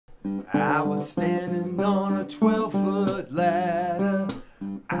I was standing on a 12-foot ladder.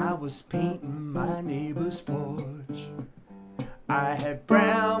 I was painting my neighbor's porch. I had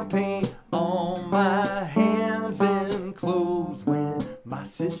brown paint on my hands and clothes when my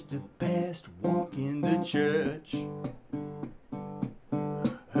sister passed walking to church.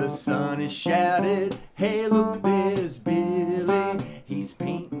 Her son has shouted, "Hey, look, there's Billy. He's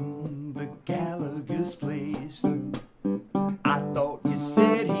painting the Gallagher's place." I thought you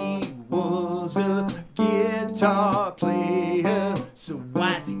said he was a guitar player, so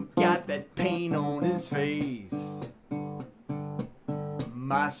why's he got that paint on his face?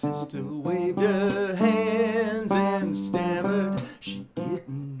 My sister waved her hands and stammered. She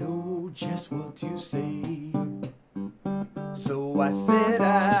didn't know just what to say. So I said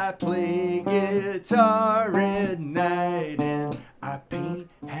I play guitar at night and I paint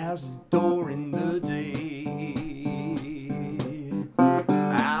houses during the day.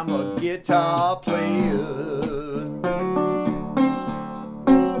 I'm a guitar player,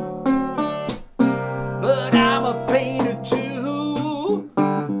 but I'm a painter too.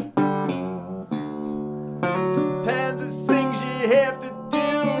 Sometimes there's things you have to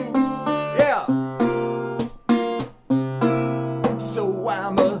do, yeah. So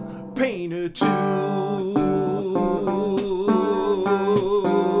I'm a painter too.